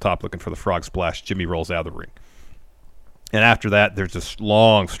 He goes up top looking for the frog splash. Jimmy rolls out of the ring. And after that, there's just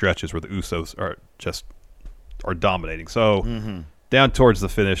long stretches where the Usos are dominating. So, down towards the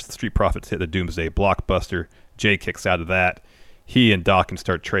finish, the Street Profits hit a Doomsday Blockbuster. Jay kicks out of that. He and Dawkins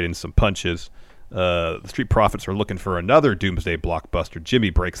start trading some punches. The Street Profits are looking for another Doomsday Blockbuster. Jimmy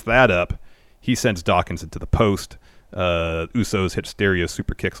breaks that up. He sends Dawkins into the post. Usos hit stereo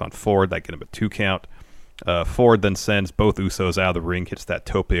super kicks on Ford. That get him a 2 count. Ford then sends both Usos out of the ring, hits that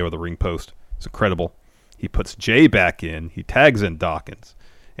tope over the ring post. It's incredible. He puts Jay back in. He tags in Dawkins.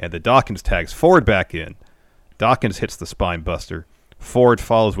 And the Dawkins tags Ford back in. Dawkins hits the spine buster. Ford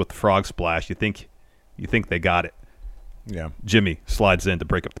follows with the frog splash. You think they got it. Yeah. Jimmy slides in to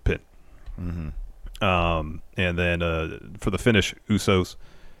break up the pin. And then for the finish, Usos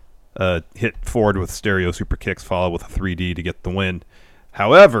hit Ford with stereo super kicks, follow with a 3D to get the win.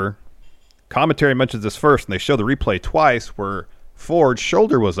 However, commentary mentions this first, and they show the replay twice where Ford's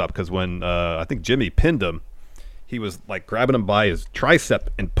shoulder was up because when I think Jimmy pinned him, he was like grabbing him by his tricep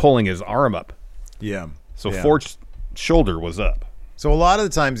and pulling his arm up. Yeah. So Ford's shoulder was up. So a lot of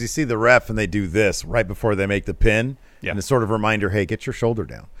the times you see the ref and they do this right before they make the pin. Yeah. And it's sort of a reminder, hey, get your shoulder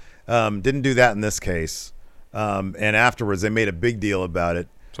down. Didn't do that in this case. And afterwards they made a big deal about it.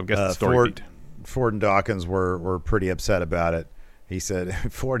 So I guess the story beat. Ford and Dawkins were pretty upset about it. He said,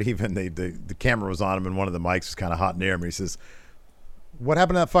 Ford even, the camera was on him and one of the mics was kind of hot near him. He says, what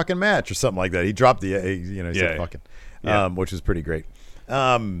happened to that fucking match or something like that? He dropped he said fucking, which was pretty great.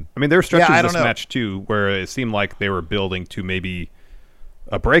 I mean, there were stretches in this match too where it seemed like they were building to maybe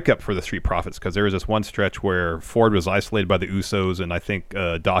a breakup for the Street Profits because there was this one stretch where Ford was isolated by the Usos and I think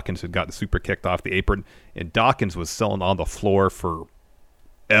Dawkins had gotten super kicked off the apron and Dawkins was selling on the floor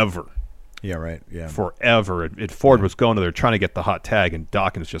forever. Yeah, right. Yeah, forever. Ford was going to there trying to get the hot tag and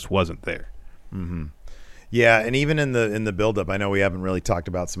Dawkins just wasn't there. Mm-hmm. Yeah, and even in the build-up, I know we haven't really talked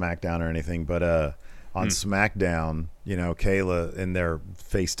about SmackDown or anything, but on SmackDown, Kayla in their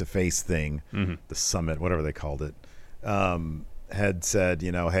face-to-face thing, the Summit, whatever they called it, had said,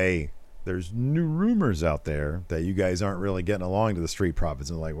 hey, there's new rumors out there that you guys aren't really getting along to the Street Profits.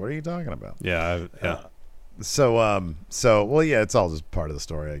 And like, what are you talking about? Yeah. So it's all just part of the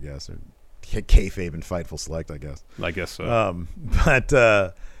story, I guess. Or kayfabe and Fightful Select, I guess. I guess so.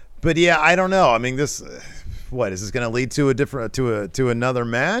 But yeah, I don't know. I mean, this, what is this going to lead to to another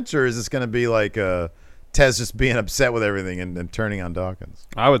match, or is this going to be like Tez just being upset with everything and turning on Dawkins?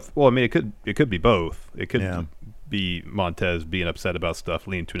 It could be both. It could be Montez being upset about stuff,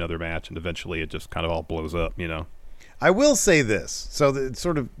 leading to another match, and eventually it just kind of all blows up. I will say this, so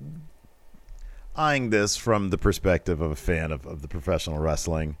sort of eyeing this from the perspective of a fan of the professional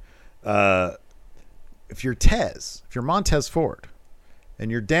wrestling. If you're Montez Ford, and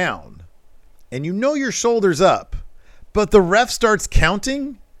you're down, and your shoulder's up, but the ref starts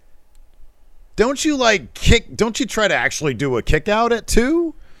counting, don't you try to actually do a kick out at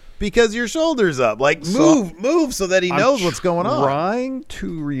 2? Because your shoulder's up. Like, move so that he knows what's going on. I'm trying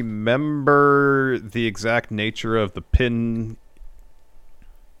to remember the exact nature of the pin.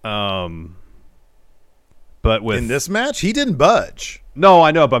 But in this match, he didn't budge. No,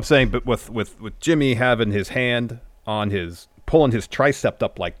 I know, but I'm saying, but with Jimmy having his hand on pulling his tricep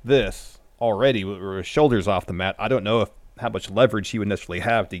up like this already, with his shoulders off the mat, I don't know how much leverage he would necessarily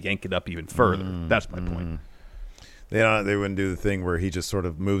have to yank it up even further. That's my point. They wouldn't do the thing where he just sort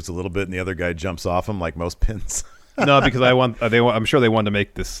of moves a little bit and the other guy jumps off him like most pins. No, because I'm sure they wanted to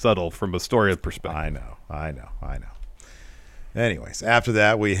make this subtle from a story perspective. I know. Anyways, after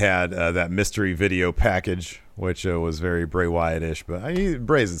that, we had that mystery video package, which was very Bray Wyatt-ish. But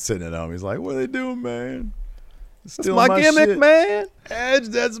Bray's sitting at home. He's like, what are they doing, man? That's my gimmick, shit. man. Edge,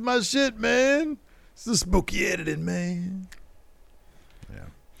 that's my shit, man. It's the spooky editing, man. Yeah.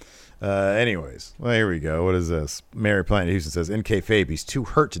 Anyways, well, here we go. What is this? Mary Planet Houston says, in kayfabe, he's too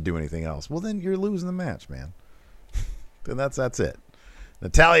hurt to do anything else. Well, then you're losing the match, man. Then that's it.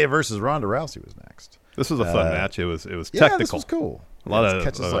 Natalya versus Ronda Rousey was next. This was a fun match. It was technical. Yeah, this was cool. A lot of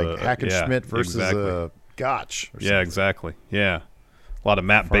catches like Hackenschmidt versus Gotch. Exactly. Yeah, a lot of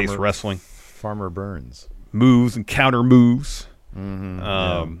mat-based wrestling. Farmer Burns moves and counter moves.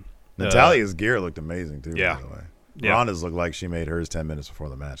 Natalya's gear looked amazing too. Yeah. By the way, yeah. Ronda's looked like she made hers 10 minutes before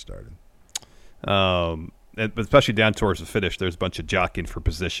the match started. But especially down towards the finish, there's a bunch of jockeying for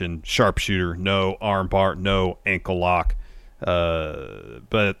position. Sharpshooter, no armbar, no ankle lock.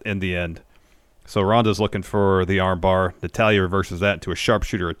 But in the end. So Ronda's looking for the armbar. Natalya reverses that into a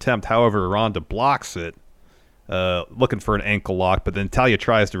sharpshooter attempt. However, Ronda blocks it, looking for an ankle lock. But then Natalya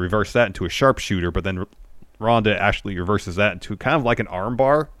tries to reverse that into a sharpshooter. But then Ronda actually reverses that into kind of like an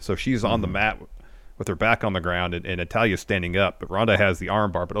armbar. So she's on the mat with her back on the ground, and Natalya's standing up. But Ronda has the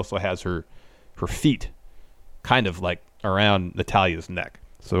armbar, but also has her feet kind of like around Natalya's neck.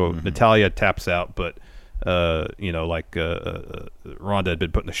 So Natalya taps out, but Ronda had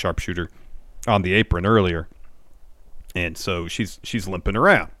been putting a sharpshooter on the apron earlier, and so she's limping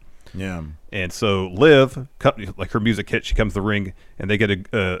around. Yeah. And so Liv, like her music hits, she comes to the ring, and they get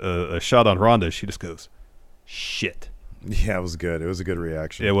a shot on Ronda. She just goes, shit. Yeah, it was good. It was a good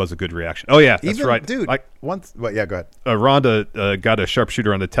reaction. It was a good reaction. Oh, yeah, that's Even, right. Dude, like, once. Well, yeah, go ahead. Ronda got a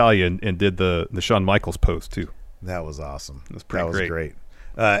sharpshooter on Natalya and did the Shawn Michaels pose, too. That was awesome. That was pretty great.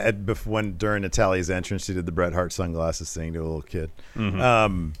 When during Natalya's entrance, she did the Bret Hart sunglasses thing to a little kid.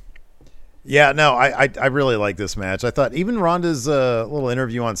 Mm-hmm. Yeah, no, I really like this match. I thought even Ronda's little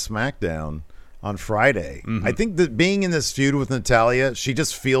interview on SmackDown on Friday. Mm-hmm. I think that being in this feud with Natalya, she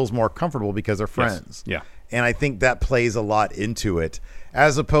just feels more comfortable because they're friends. Yes. Yeah. And I think that plays a lot into it,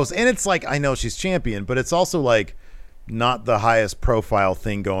 as opposed. And it's like, I know she's champion, but it's also like not the highest profile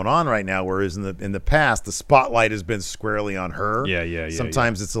thing going on right now. Whereas in the past, the spotlight has been squarely on her. Yeah.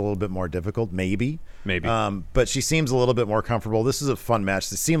 Sometimes it's a little bit more difficult, maybe. But she seems a little bit more comfortable. This is a fun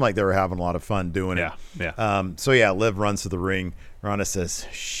match. It seemed like they were having a lot of fun doing it. Yeah. So yeah, Liv runs to the ring. Ronda says,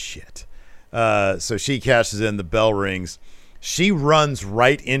 "Shit." So she cashes in. The bell rings. She runs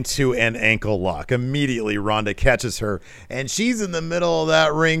right into an ankle lock. Immediately, Ronda catches her, and she's in the middle of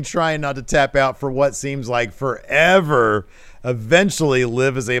that ring trying not to tap out for what seems like forever. Eventually,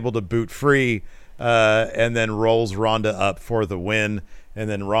 Liv is able to boot free and then rolls Ronda up for the win. And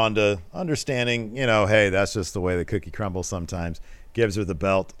then Ronda, understanding, hey, that's just the way the cookie crumbles sometimes, gives her the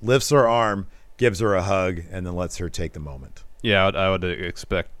belt, lifts her arm, gives her a hug, and then lets her take the moment. Yeah, I would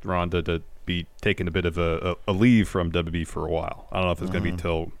expect Ronda to be taking a bit of a leave from WWE for a while. I don't know if it's going to be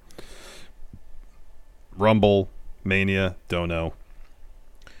till Rumble, Mania, don't know.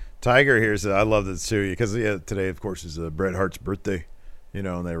 Tiger here says, I love this too, because today, of course, is Bret Hart's birthday,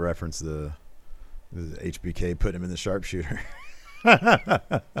 and they reference the HBK putting him in the sharpshooter.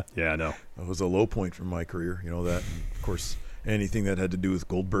 Yeah, I know. It was a low point from my career, that. And of course, anything that had to do with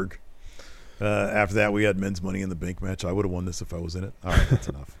Goldberg. After that, we had men's Money in the Bank match. I would have won this if I was in it. All right, that's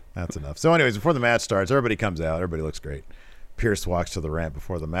enough. That's enough. So anyways, before the match starts, everybody comes out. Everybody looks great. Pierce walks to the ramp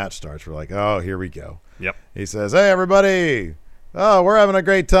before the match starts. We're like, oh, here we go. Yep. He says, hey, everybody. Oh, we're having a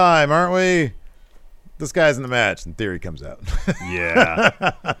great time, aren't we? This guy's in the match. And Theory comes out.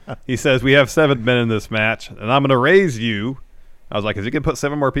 Yeah. He says, we have 7 men in this match, and I'm going to raise you. I was like, is he going to put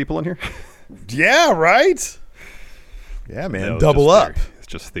 7 more people in here? Yeah, right? Yeah, man. No, Double up. Theory. It's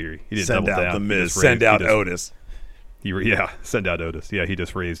just Theory. He didn't Send double out down. the Miz. Send out Otis. Send out Otis. Yeah, he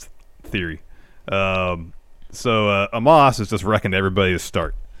just raised Theory. So Amos is just wrecking everybody to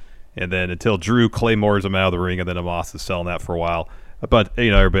start. And then until Drew claymores him out of the ring, and then Amos is selling that for a while. But,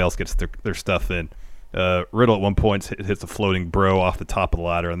 everybody else gets their stuff in. Riddle at one point hits a floating bro off the top of the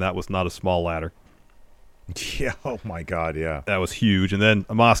ladder, and that was not a small ladder. Yeah, oh my God, yeah. That was huge. And then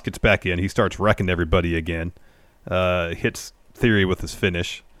Amos gets back in. He starts wrecking everybody again. Hits Theory with his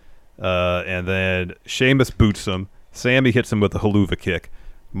finish. And then Sheamus boots him. Sammy hits him with a haluva kick.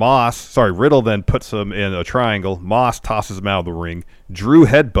 Riddle then puts him in a triangle. Moss tosses him out of the ring. Drew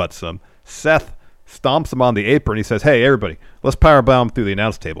headbutts him. Seth stomps him on the apron. He says, hey, everybody, let's powerbomb through the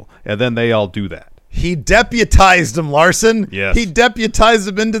announce table. And then they all do that. He deputized him, Larson. Yes. He deputized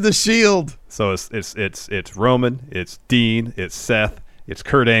him into the Shield. So it's Roman, it's Dean, it's Seth, it's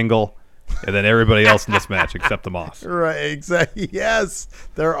Kurt Angle, and then everybody else in this match except Amos. Right, exactly. Yes,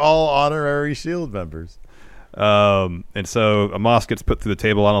 they're all honorary Shield members. And so Amos gets put through the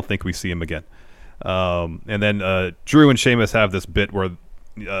table. I don't think we see him again. And then Drew and Sheamus have this bit where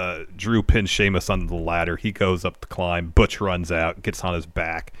Drew pins Sheamus under the ladder. He goes up the climb. Butch runs out, gets on his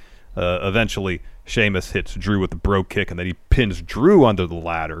back. Eventually, Sheamus hits Drew with the bro kick, and then he pins Drew under the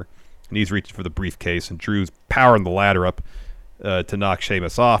ladder. And he's reaching for the briefcase, and Drew's powering the ladder up to knock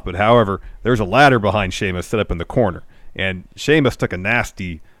Sheamus off. But however, there's a ladder behind Sheamus set up in the corner. And Sheamus took a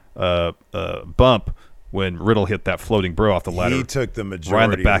nasty bump when Riddle hit that floating bro off the ladder. He took the majority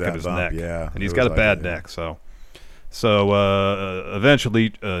right in the back of his bump, neck. Yeah, and he's got a bad neck. So eventually,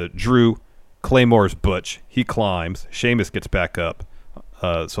 Drew claymores Butch. He climbs. Sheamus gets back up.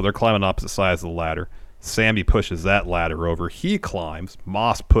 So they're climbing opposite sides of the ladder. Sammy pushes that ladder over. He climbs.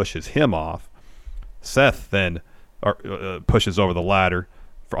 Moss pushes him off. Seth then pushes over the ladder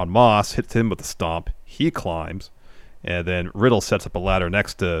on Moss, hits him with a stomp. He climbs. And then Riddle sets up a ladder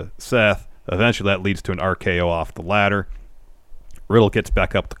next to Seth. Eventually that leads to an RKO off the ladder. Riddle gets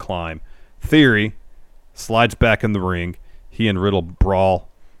back up to climb. Theory slides back in the ring. He and Riddle brawl.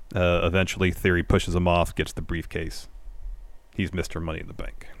 Eventually Theory pushes him off, gets the briefcase. He's Mr. Money in the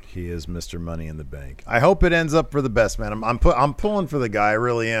Bank. He is Mr. Money in the Bank. I hope it ends up for the best, man. I'm pulling for the guy. I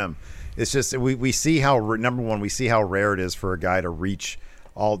really am. It's just we see how, number one, we see how rare it is for a guy to reach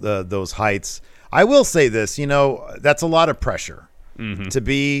all those heights. I will say this, that's a lot of pressure. Mm-hmm. To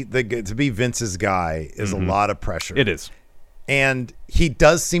be Vince's guy is a lot of pressure. It is. And he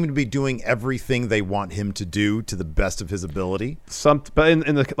does seem to be doing everything they want him to do to the best of his ability. But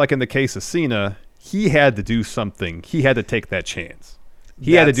in the case of Cena, he had to do something. He had to take that chance.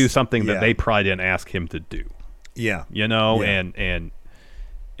 He had to do something that they probably didn't ask him to do. Yeah. You know, and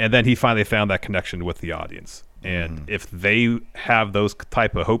then he finally found that connection with the audience. And if they have those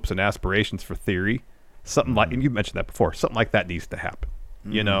type of hopes and aspirations for Theory, something like, and you mentioned that before, something like that needs to happen.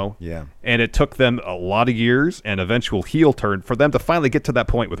 You know? Yeah. And it took them a lot of years and eventual heel turn for them to finally get to that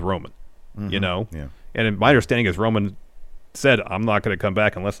point with Roman. You know? Yeah. And my understanding is Roman said, I'm not going to come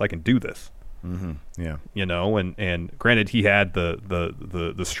back unless I can do this. Yeah. You know, and granted he had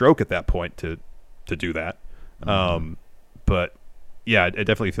the stroke at that point to do that. But yeah, it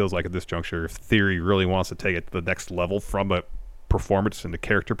definitely feels like at this juncture, if Theory really wants to take it to the next level from a performance and a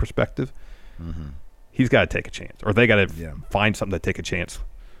character perspective, he's got to take a chance, or they got to find something to take a chance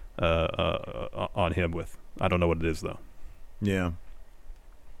on him with. I don't know what it is though. Yeah.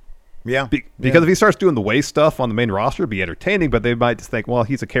 Yeah. Because if he starts doing the way stuff on the main roster, it'd be entertaining, but they might just think, well,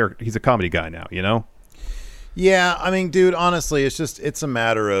 he's a character, he's a comedy guy now, you know? Yeah, I mean, dude, honestly, it's a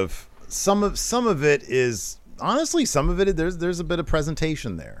matter of some of it is honestly, some of it there's a bit of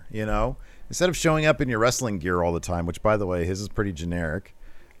presentation there, you know? Instead of showing up in your wrestling gear all the time, which by the way, his is pretty generic.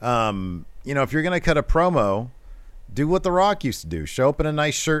 You know, if you're going to cut a promo, do what The Rock used to do. Show up in a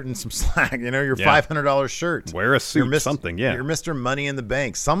nice shirt and some slack, you know, your $500 shirt. Wear a suit, something, You're Mr. Money in the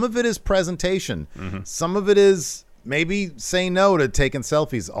Bank. Some of it is presentation. Some of it is maybe say no to taking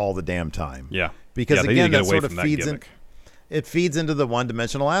selfies all the damn time. Yeah. Because again, that sort of feeds into the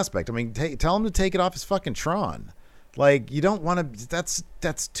one-dimensional aspect. I mean, tell him to take it off his fucking Tron. Like, you don't want to.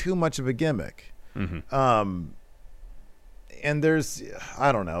 That's too much of a gimmick. And there's,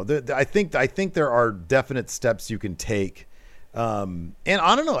 I don't know. I think there are definite steps you can take. And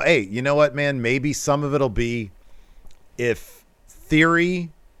I don't know. Hey, you know what, man? Maybe some of it'll be if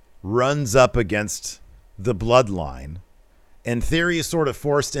Theory runs up against the Bloodline, and Theory is sort of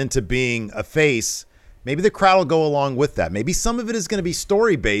forced into being a face. Maybe the crowd will go along with that. Maybe some of it is going to be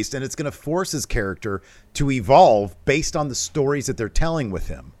story-based, and it's going to force his character to evolve based on the stories that they're telling with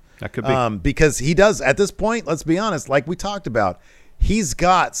him. That could be. Because he does, at this point, let's be honest, like we talked about, he's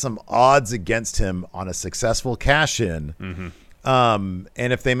got some odds against him on a successful cash-in. And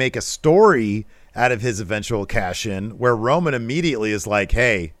if they make a story out of his eventual cash-in, where Roman immediately is like,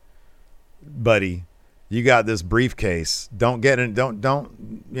 hey, buddy, you got this briefcase. Don't get any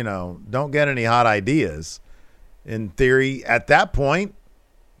hot ideas. In theory, at that point,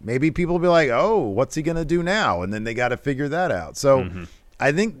 maybe people will be like, oh, what's he going to do now? And then they got to figure that out. So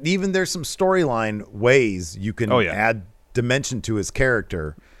I think even there's some storyline ways you can add dimension to his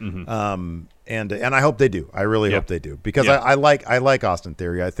character. And I hope they do. I really hope they do, because I like Austin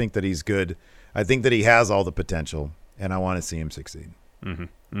Theory. I think that he's good. I think that he has all the potential, and I want to see him succeed.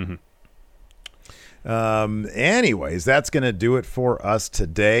 Anyways, that's going to do it for us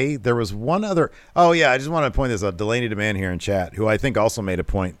today. There was one other. Oh yeah. I just want to point this out. Delaney DeMann here in chat, who I think also made a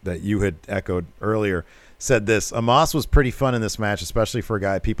point that you had echoed earlier, said this: Amos was pretty fun in this match, especially for a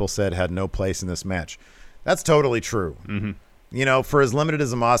guy people said had no place in this match. That's totally true. You know, for as limited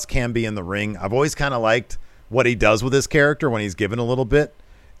as Amos can be in the ring, I've always kind of liked what he does with his character when he's given a little bit.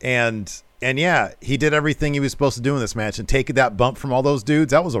 And yeah, he did everything he was supposed to do in this match, and taking that bump from all those dudes,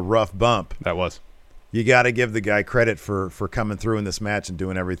 that was a rough bump. That was. You got to give the guy credit for coming through in this match and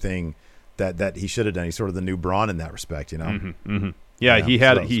doing everything that he should have done. He's sort of the new Braun in that respect, you know? Yeah, he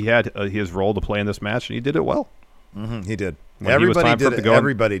had his role to play in this match, and he did it well. He did. When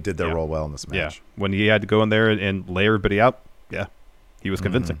Everybody did their role well in this match. Yeah, when he had to go in there and lay everybody out, he was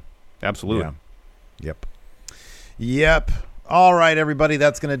convincing. Absolutely. Yep. All right, everybody,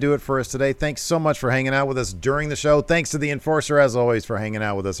 that's going to do it for us today. Thanks so much for hanging out with us during the show. Thanks to the Enforcer, as always, for hanging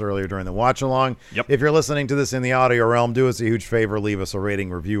out with us earlier during the watch-along. If you're listening to this in the audio realm, do us a huge favor. Leave us a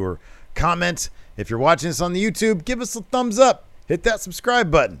rating, review, or comment. If you're watching this on the YouTube, give us a thumbs up. Hit that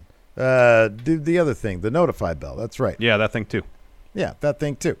subscribe button. Do the other thing, the notify bell. That's right. Yeah, that thing too. Yeah, that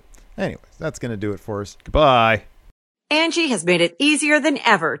thing too. Anyways, that's going to do it for us. Goodbye. Angie has made it easier than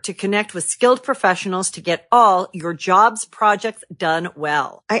ever to connect with skilled professionals to get all your jobs projects done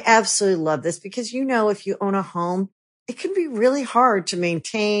well. I absolutely love this because, you know, if you own a home, it can be really hard to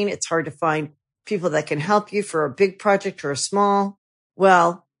maintain. It's hard to find people that can help you for a big project or a small.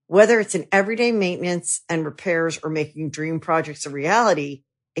 Well, whether it's in everyday maintenance and repairs or making dream projects a reality,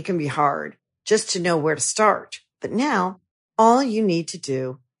 it can be hard just to know where to start. But now all you need to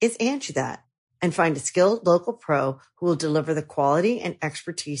do is Angie that and find a skilled local pro who will deliver the quality and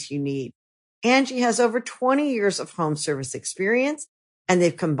expertise you need. Angie has over 20 years of home service experience, and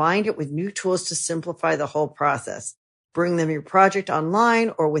they've combined it with new tools to simplify the whole process. Bring them your project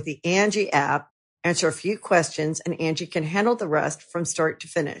online or with the Angie app, answer a few questions, and Angie can handle the rest from start to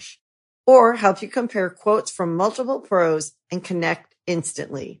finish. or help you compare quotes from multiple pros and connect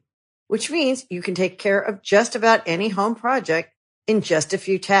instantly. Which means you can take care of just about any home project in just a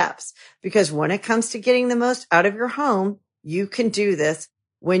few taps. Because when it comes to getting the most out of your home, you can do this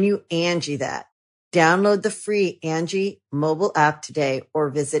when you Angie that. Download the free Angie mobile app today or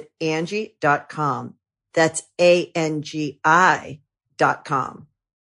visit Angie.com. That's ANGI.com.